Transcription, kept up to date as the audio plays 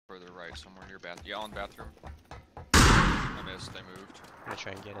further right, somewhere near bathroom. Yeah, on bathroom. I missed. They moved. I'm gonna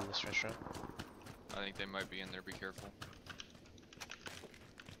try and get in this restaurant. I think they might be in there. Be careful.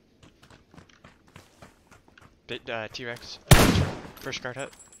 T-Rex. First guard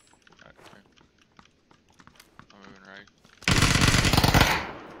hut. Alright, okay. I'm moving right.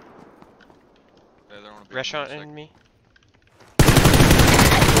 Yeah, they're on a big Restaurant motorcycle. in me.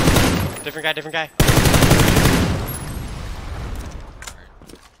 Different guy, different guy. Alright.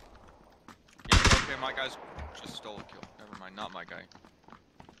 Yeah, okay, my guy's just stole a kill. Never mind, not my guy.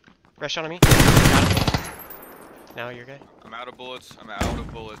 Restaurant on me. Got him. Now your guy. I'm out of bullets. I'm out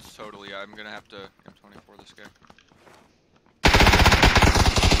of bullets, totally. I'm gonna have to M24 this guy.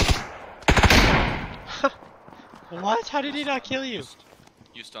 What? How did he not kill you?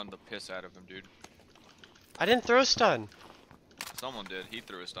 You stunned the piss out of him, dude. I didn't throw stun. Someone did. He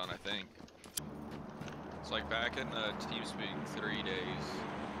threw a stun, I think. It's like back in TeamSpeak 3 days,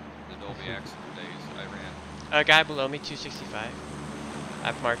 the Dolby accident days, I ran. A guy below me, 265.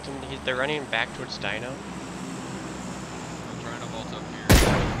 I've marked him. They're running back towards Dino. I'm trying to vault up here.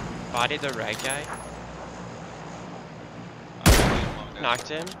 Body the right guy. Knocked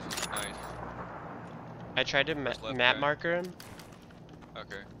him. Nice. I tried to map marker him.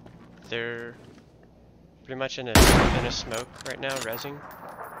 Okay. They're pretty much in a smoke right now, rezzing.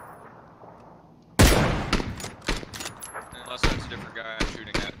 Unless that's a different guy I'm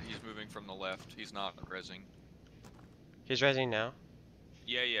shooting at. He's moving from the left. He's not rezzing. He's rezzing now.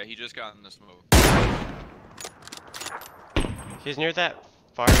 Yeah, he just got in the smoke. He's near that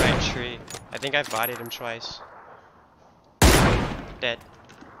far right tree. I think I've bodied him twice. Dead.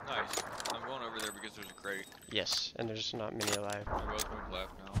 Nice. I'm going over there because there's a crate. Yes, and there's not many alive. We both moved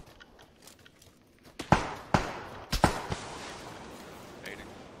left now.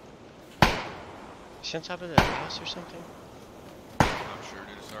 Is he on top of the house or something? I'm not sure,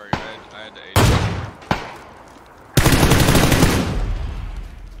 dude. Sorry, I had to aid him.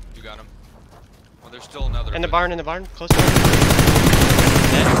 You got him. Well, there's still another. In the barn, close to him.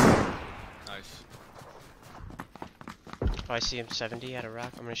 Dead. Nice. Oh, I see him 70 at a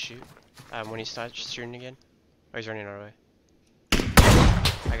rock. I'm gonna shoot. When he starts shooting again. Oh, he's running our way.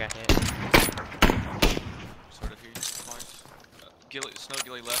 I got hit. So did he twice. Snow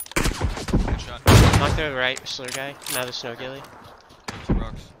Gilly left. Good shot. Knocked the right slur guy. Now the snow gilly. Okay, 2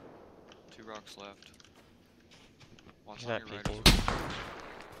 rocks. 2 rocks left. Watch He's on not your right. peeking.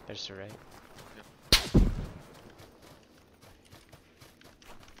 There's the right. Yep.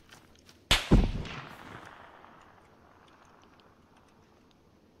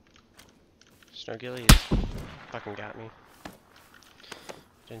 Snow gilly is fucking got me.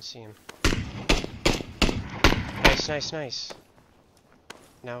 Didn't see him. Nice.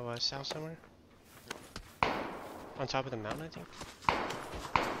 Now south somewhere. On top of the mountain, I think.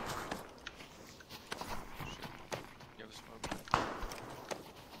 Shit. You have a smoke.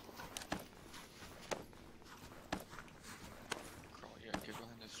 Crawl, yeah, get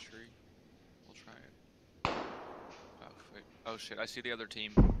behind this tree. We'll try it. Oh, wait. Oh shit, I see the other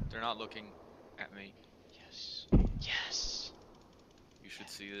team. They're not looking at me. Yes. You should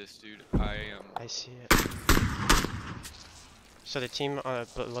see this, dude. I see it. So the team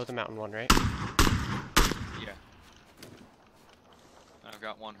below the mountain one, right? Yeah. I've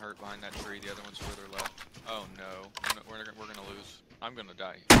got one hurt behind that tree. The other one's further left. Oh no, we're gonna lose. I'm gonna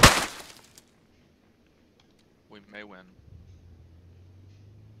die. We may win.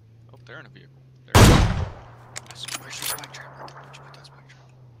 Oh, they're in a vehicle. Where's your spike trap? Where'd you put that spike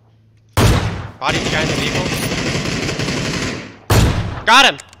trap? Body the guy in the vehicle. Got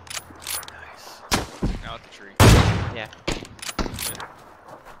him! Nice. Now at the tree. Yeah.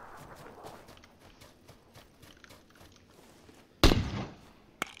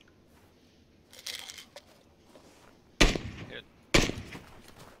 Hit.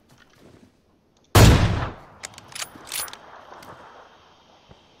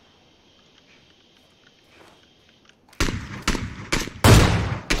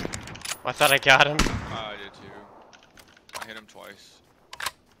 I thought I got him. I did too. I hit him twice.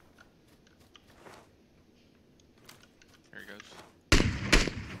 There he goes.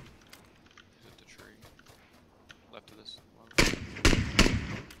 He's at the tree. Left of this one.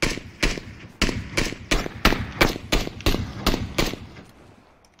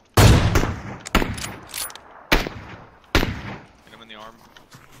 Hit him in the arm.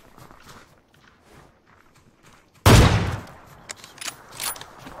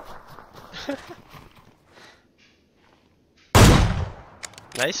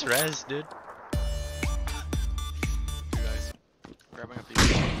 Nice res, dude. Two guys. Grabbing a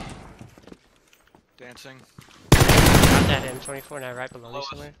piece. Dancing. Got that M24 now right below me Below us.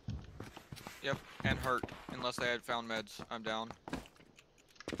 somewhere? Yep, and hurt. Unless they had found meds. I'm down.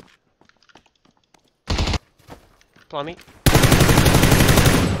 Below me.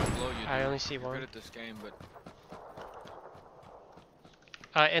 Below you, I dude. only see You're one. good at this game, but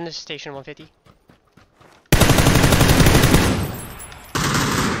In the station 150.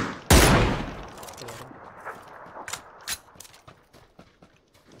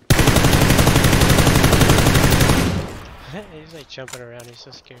 He's like jumping around, he's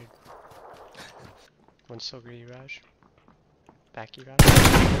so scared. One's so greedy, Raj. Backy, Raj. You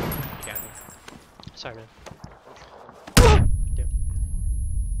got me. Sorry, man. Yep.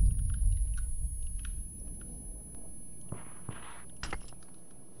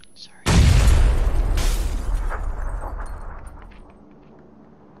 Sorry.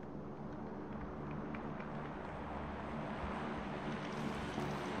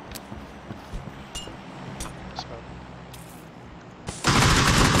 Smoke.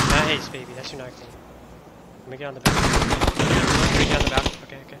 Nice, baby. That's your knock thing. Let me get on the back. Let me get on the back.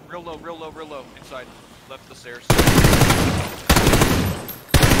 Okay, okay. real low, real low, real low. Inside. Left the stairs.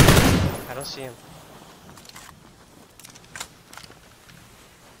 I don't see him.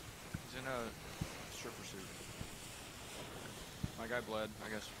 He's in a stripper suit. My guy bled, I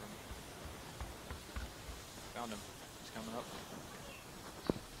guess, from... Found him. He's coming up.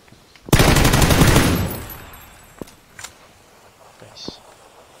 Nice.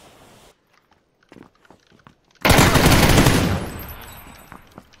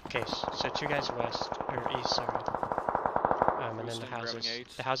 Okay, so two guys west, or east, sorry. And then the Houston, grabbing houses.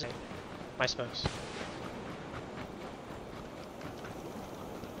 aids. The houses. My smokes.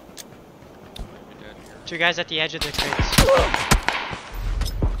 You're dead here. Two guys at the edge of the crates.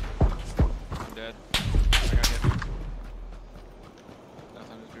 I'm dead. I got hit.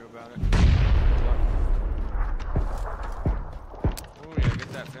 Nothing to do about it. Ooh, yeah,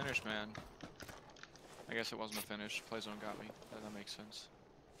 get that finish, man. I guess it wasn't a finish. Play zone got me. That makes sense.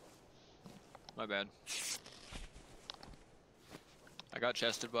 My bad. I got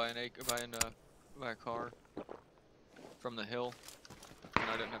chested by a car from the hill, and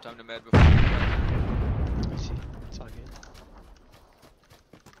I didn't have time to med before. I see. It's all good.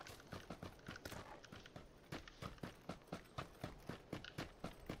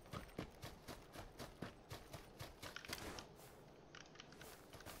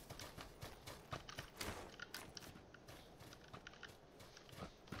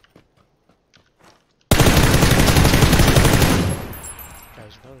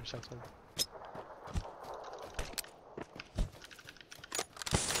 Guys, low or something.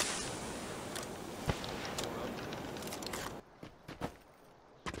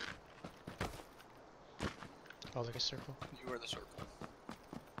 Oh, like a circle. You are the circle.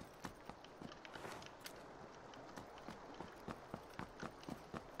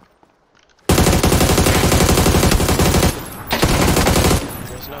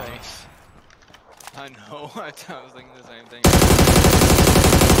 There's no. Nice. I know. I was thinking the same thing.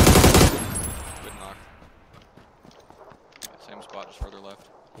 Good knock. Same spot, just further left.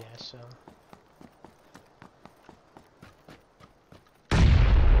 Yeah, so.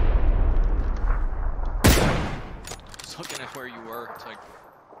 Just looking at where you were, it's like,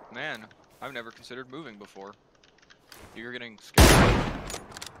 man, I've never considered moving before. You're getting scared.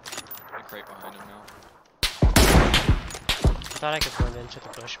 A crate behind him now. I thought I could blend into the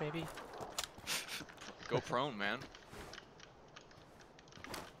bush, maybe? Go prone, man.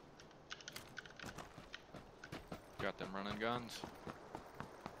 Got them running guns.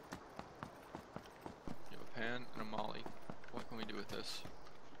 You have a pen and a molly. What can we do with this?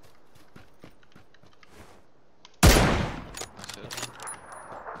 That's it.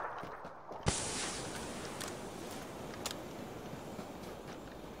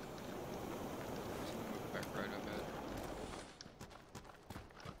 Move back right ahead.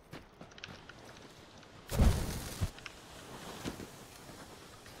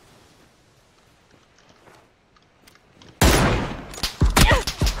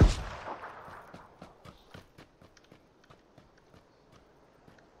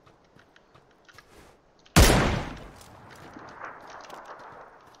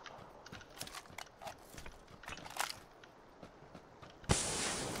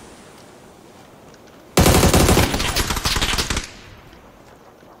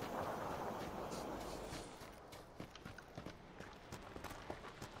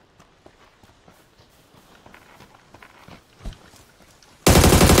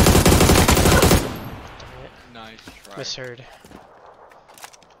 Nice try. Misheard.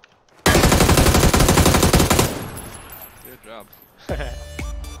 Good job.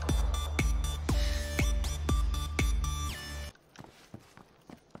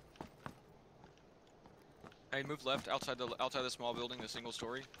 Hey, move left outside the small building, the single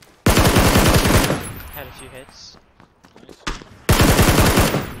story. Had a few hits. Nice.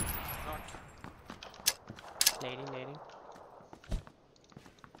 Knocked. Nading.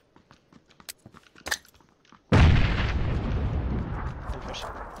 I'm pushing.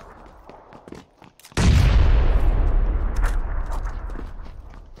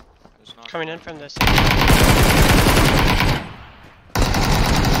 Just knocked Coming in one. from the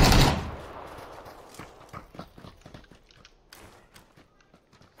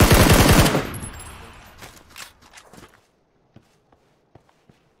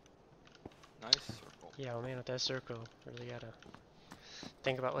Nice circle. Yeah, well, man, with that circle, really gotta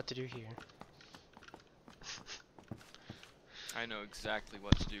think about what to do here. I know exactly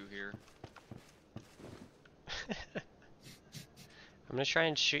what to do here. I'm gonna try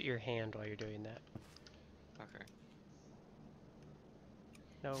and shoot your hand while you're doing that. Okay.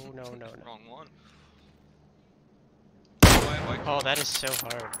 No. Wrong one. Oh, that is so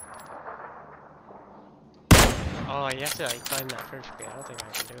hard. Oh, you have to like climb that perfectly. I don't think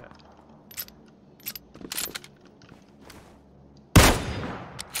I can do it.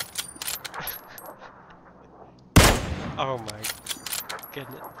 Oh my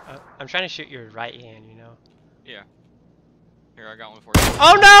goodness. I'm trying to shoot your right hand, you know? Yeah. Here, I got one for you.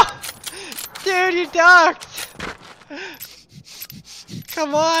 Oh no! Dude, you ducked!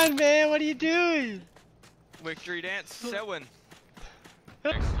 Come on, man, what are you doing? Victory dance, Selwyn.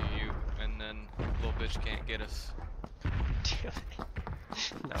 Next to you, and then little bitch can't get us.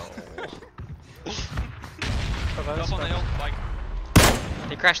 No. Up on the hill, like.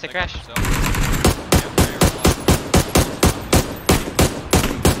 They crashed, they crashed.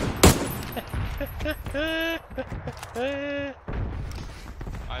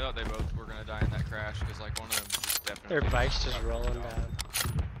 I thought they both were gonna die in that crash because like one of them just definitely. Their bikes just rolling down.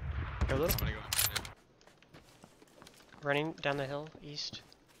 Go little. I'm gonna go in it. Running down the hill east,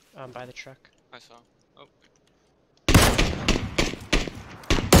 by the truck. I saw. Oh.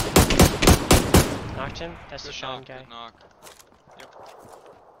 Knocked him. That's the Good Sean knock, guy. good knock. Yep.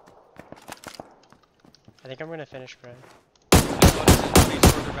 I think I'm gonna finish, bro. He's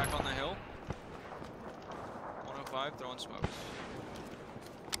further back on the hill. 105, throwing smokes.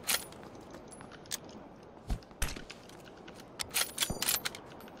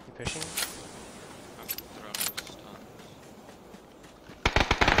 You pushing? I'm throwing stuns.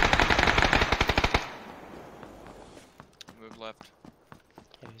 Move left.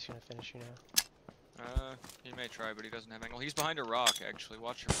 Yeah, he's gonna finish you now. He may try, but he doesn't have angle. He's behind a rock, actually.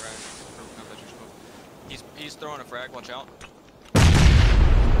 Watch your frag. Or, no, that's your smoke. He's throwing a frag. Watch out. I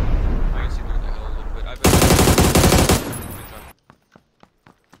can see through the hill a little bit. I bet.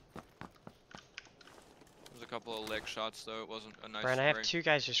 There's a couple of leg shots, though. It wasn't a nice. Brian, I have spray. 2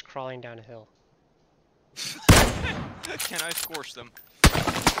 guys just crawling down a hill. Can I scorch them?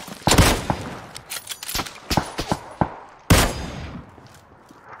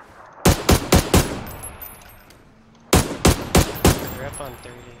 They're up on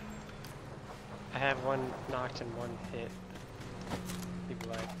 30. I have 1 knocked and 1 hit. Be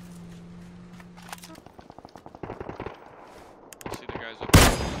black. I see the guys up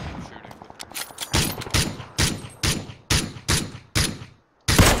there shooting.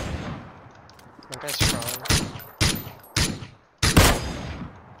 One guy's crawling.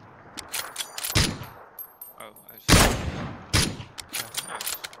 Oh, I see.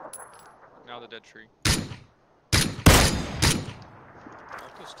 Nice. Now the dead tree.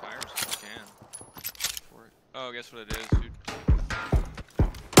 Mark those tires if you can. For it. Oh, guess what it is, dude.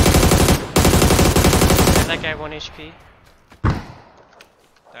 That guy 1 HP.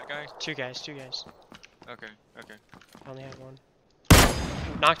 That guy? 2 guys. Okay. I only have 1.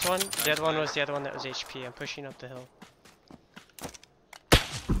 Knocked 1. The other one was the other one that was HP. I'm pushing up the hill.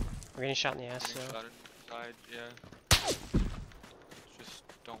 We're getting shot in the ass Getting though. shot inside, yeah. Just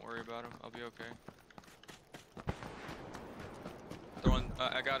don't worry about him. I'll be okay. Throwing.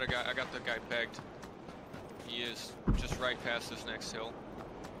 I got the guy pegged. He is just right past this next hill.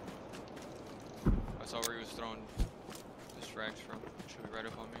 I saw where he was throwing his frags from. Should be right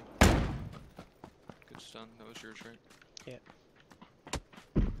up on me. Good stun. That was yours, right? Yeah.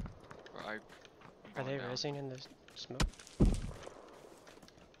 Are they rezzing in the smoke?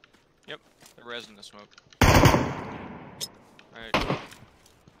 Yep, they're rezzing the smoke. Alright.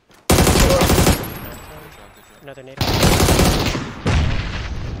 Good job. Another nade.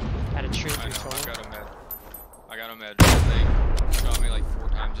 Had a tree I through know, total. I got a med. They shot me like 4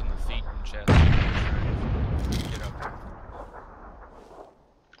 times in the feet and chest. Get up there.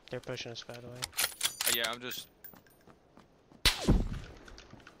 They're pushing us, by the way. Yeah, I'm just...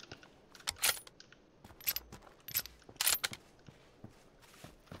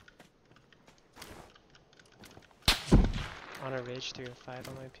 On a rage 305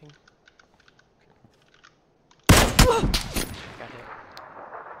 on my ping. Got hit.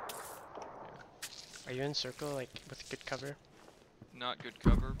 Are you in circle, like, with good cover? Not good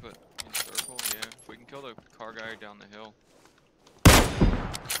cover, but in circle, yeah. If we can kill the car guy down the hill.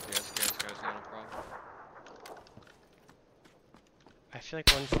 Yes, guy's not a problem. I feel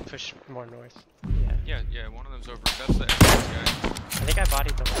like one push more north. Yeah. Yeah, one of them's over. That's the SKS guy. I think I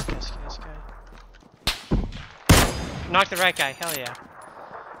bodied the left SKS guy. Knock the right guy, hell yeah.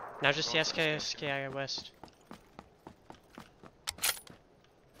 Now just the SKS guy west.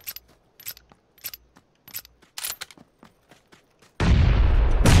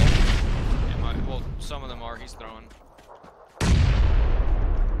 Well, some of them are. He's throwing.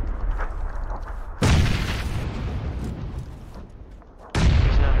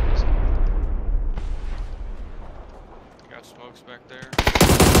 He's not a reason. Got smokes back there.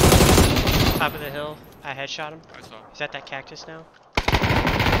 Top of the hill. I headshot him. I saw. He's at that cactus now.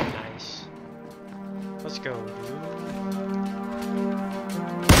 Nice. Let's go, dude.